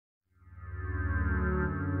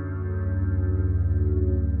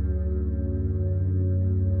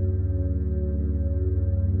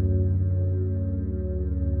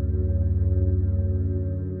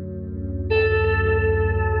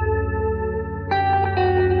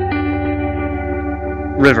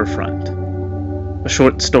Riverfront, a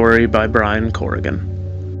short story by Brian Corrigan.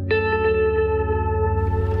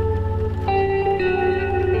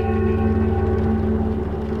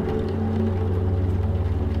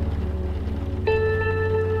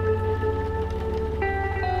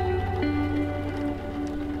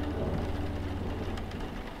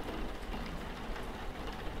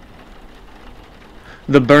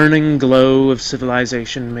 The burning glow of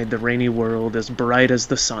civilization made the rainy world as bright as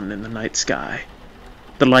the sun in the night sky.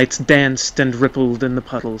 The lights danced and rippled in the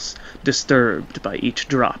puddles, disturbed by each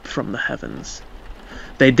drop from the heavens.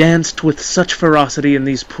 They danced with such ferocity in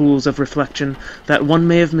these pools of reflection that one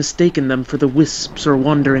may have mistaken them for the wisps or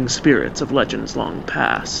wandering spirits of legends long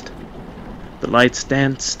past. The lights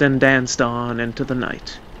danced and danced on into the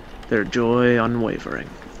night, their joy unwavering.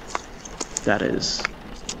 That is,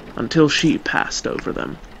 until she passed over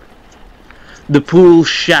them. The pool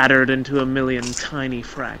shattered into a million tiny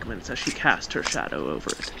fragments as she cast her shadow over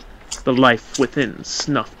it, the life within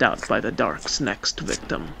snuffed out by the dark's next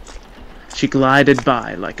victim. She glided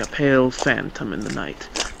by like a pale phantom in the night,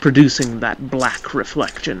 producing that black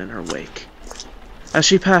reflection in her wake. As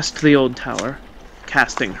she passed the old tower,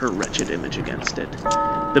 casting her wretched image against it,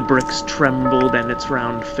 the bricks trembled and its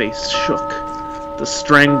round face shook. The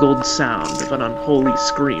strangled sound of an unholy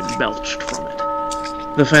scream belched from it.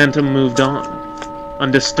 The phantom moved on,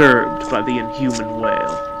 undisturbed by the inhuman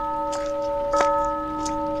wail.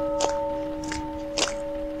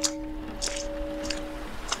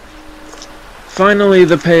 Finally,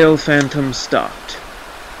 the pale phantom stopped.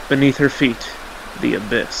 Beneath her feet, the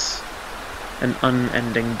abyss, an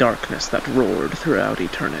unending darkness that roared throughout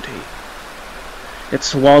eternity. It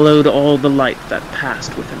swallowed all the light that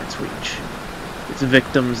passed within its reach. Its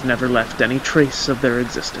victims never left any trace of their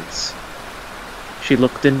existence. She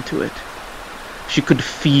looked into it. She could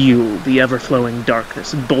feel the ever-flowing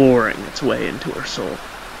darkness boring its way into her soul,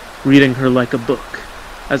 reading her like a book,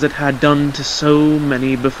 as it had done to so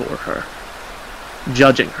many before her,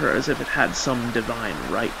 judging her as if it had some divine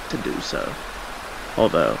right to do so,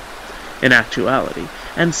 although, in actuality,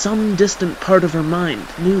 and some distant part of her mind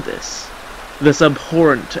knew this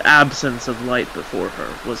abhorrent absence of light before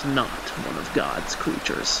her was not one of God's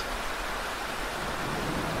creatures.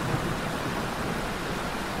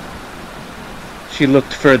 She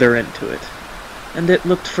looked further into it, and it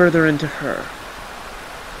looked further into her.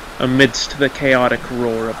 Amidst the chaotic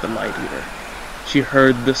roar of the Light Eater, she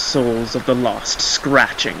heard the souls of the lost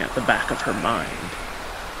scratching at the back of her mind,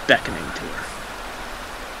 beckoning to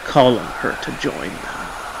her, calling her to join them.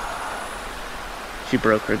 She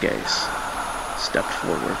broke her gaze, stepped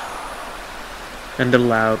forward, and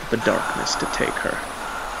allowed the darkness to take her,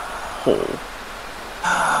 whole.